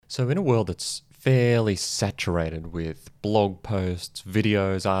So in a world that's fairly saturated with blog posts,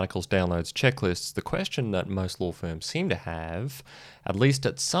 videos, articles, downloads, checklists, the question that most law firms seem to have, at least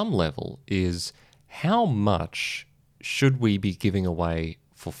at some level, is how much should we be giving away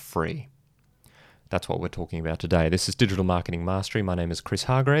for free? That's what we're talking about today. This is Digital Marketing Mastery. My name is Chris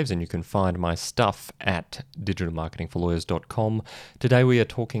Hargraves, and you can find my stuff at digitalmarketingforlawyers.com. Today we are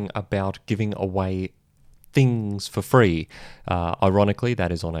talking about giving away things for free. Ironically, that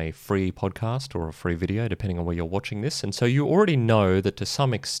is on a free podcast or a free video, depending on where you're watching this. And so you already know that to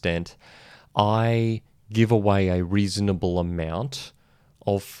some extent, I give away a reasonable amount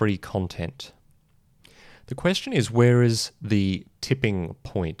of free content. The question is, where is the tipping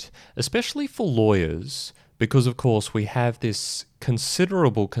point, especially for lawyers, because of course we have this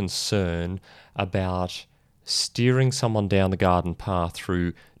considerable concern about steering someone down the garden path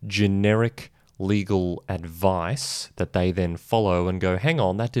through generic legal advice that they then follow and go, hang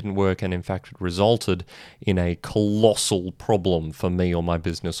on, that didn't work, and in fact it resulted in a colossal problem for me or my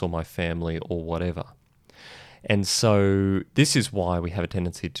business or my family or whatever. And so this is why we have a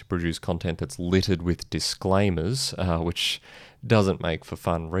tendency to produce content that's littered with disclaimers, which doesn't make for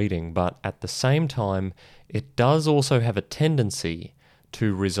fun reading, but at the same time, it does also have a tendency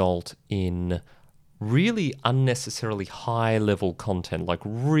to result in really unnecessarily high-level content, like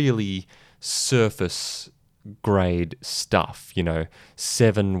really surface grade stuff,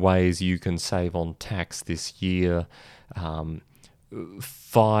 7 ways you can save on tax this year,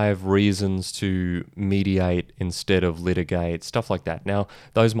 5 reasons to mediate instead of litigate, stuff like that. Now,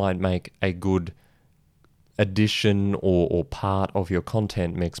 those might make a good addition or part of your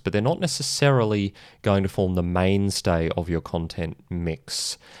content mix, but they're not necessarily going to form the mainstay of your content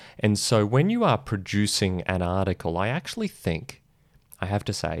mix. And so when you are producing an article, I actually think, I have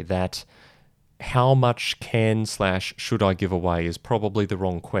to say, that how much should I give away is probably the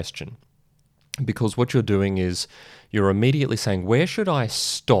wrong question. Because what you're doing is you're immediately saying, where should I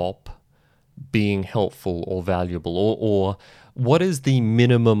stop being helpful or valuable? Or what is the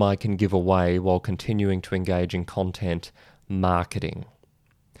minimum I can give away while continuing to engage in content marketing?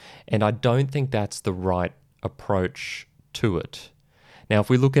 And I don't think that's the right approach to it. Now,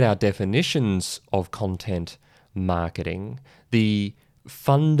 if we look at our definitions of content marketing, the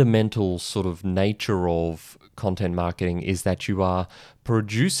fundamental sort of nature of content marketing is that you are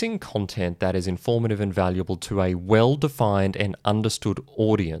producing content that is informative and valuable to a well-defined and understood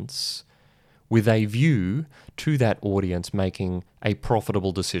audience with a view to that audience making a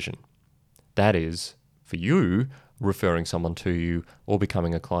profitable decision. That is, for you, referring someone to you or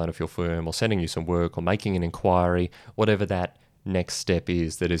becoming a client of your firm or sending you some work or making an inquiry, whatever that next step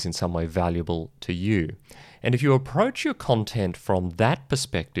is that is in some way valuable to you. And if you approach your content from that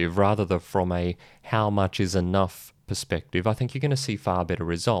perspective rather than from a how much is enough perspective, I think you're going to see far better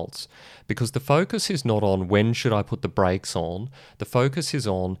results, because the focus is not on when should I put the brakes on. The focus is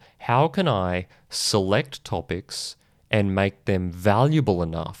on how can I select topics and make them valuable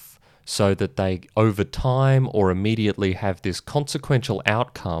enough so that they over time or immediately have this consequential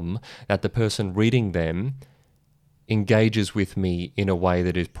outcome that the person reading them engages with me in a way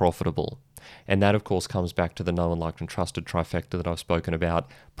that is profitable. And that, of course, comes back to the known, liked, and trusted trifecta that I've spoken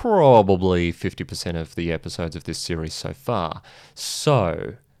about probably 50% of the episodes of this series so far.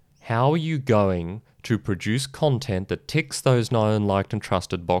 So, how are you going to produce content that ticks those known, liked, and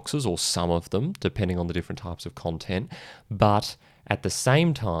trusted boxes, or some of them, depending on the different types of content, but at the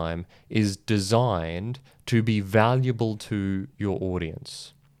same time is designed to be valuable to your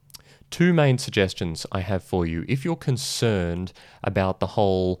audience? 2 main suggestions I have for you. If you're concerned about the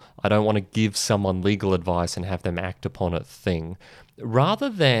whole, I don't want to give someone legal advice and have them act upon it thing, rather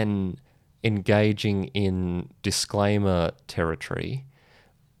than engaging in disclaimer territory,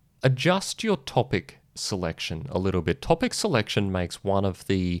 adjust your topic selection a little bit. Topic selection makes one of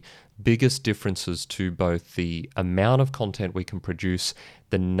the biggest differences to both the amount of content we can produce,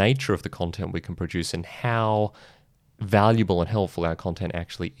 the nature of the content we can produce, and how valuable and helpful our content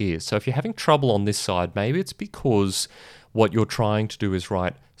actually is. So if you're having trouble on this side, maybe it's because what you're trying to do is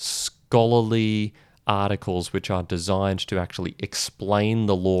write scholarly articles which are designed to actually explain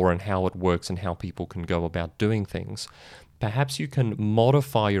the law and how it works and how people can go about doing things. Perhaps you can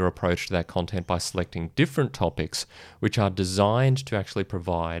modify your approach to that content by selecting different topics which are designed to actually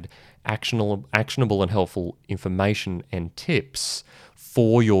provide actionable and helpful information and tips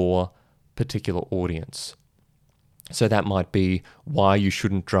for your particular audience. So that might be why you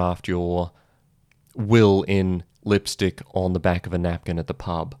shouldn't draft your will in lipstick on the back of a napkin at the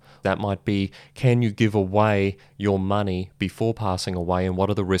pub. That might be, can you give away your money before passing away, and what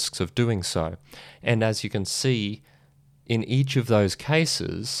are the risks of doing so? And as you can see, in each of those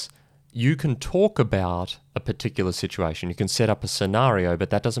cases, you can talk about a particular situation. You can set up a scenario, but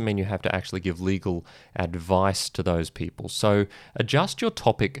that doesn't mean you have to actually give legal advice to those people. So adjust your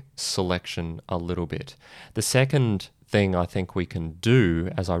topic selection a little bit. The second thing I think we can do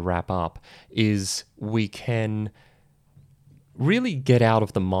as I wrap up is we can really get out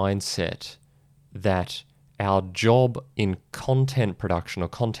of the mindset that our job in content production or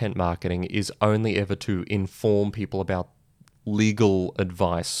content marketing is only ever to inform people about legal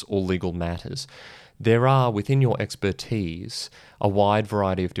advice or legal matters. There are, within your expertise, a wide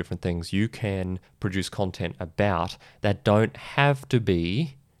variety of different things you can produce content about that don't have to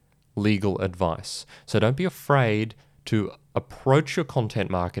be legal advice. So don't be afraid to approach your content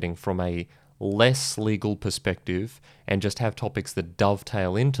marketing from a less legal perspective and just have topics that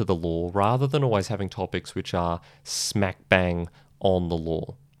dovetail into the law rather than always having topics which are smack bang on the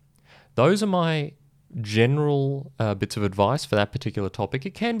law. Those are my general bits of advice for that particular topic.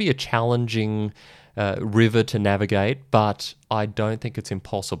 It can be a challenging river to navigate, but I don't think it's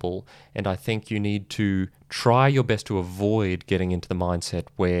impossible, and I think you need to try your best to avoid getting into the mindset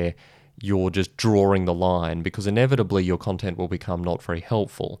where you're just drawing the line, because inevitably your content will become not very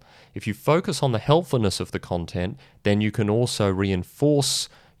helpful. If you focus on the helpfulness of the content, then you can also reinforce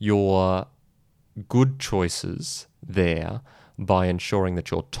your good choices there by ensuring that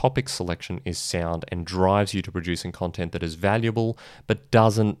your topic selection is sound and drives you to producing content that is valuable, but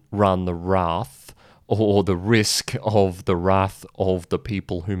doesn't run the wrath or the risk of the wrath of the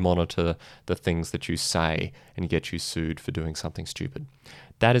people who monitor the things that you say and get you sued for doing something stupid.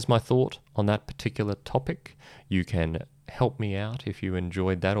 That is my thought on that particular topic. You can help me out if you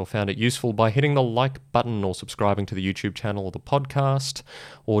enjoyed that or found it useful by hitting the like button or subscribing to the YouTube channel or the podcast,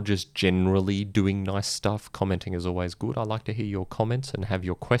 or just generally doing nice stuff. Commenting is always good. I like to hear your comments and have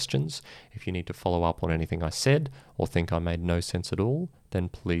your questions. If you need to follow up on anything I said or think I made no sense at all, then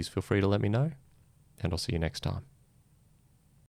please feel free to let me know, and I'll see you next time.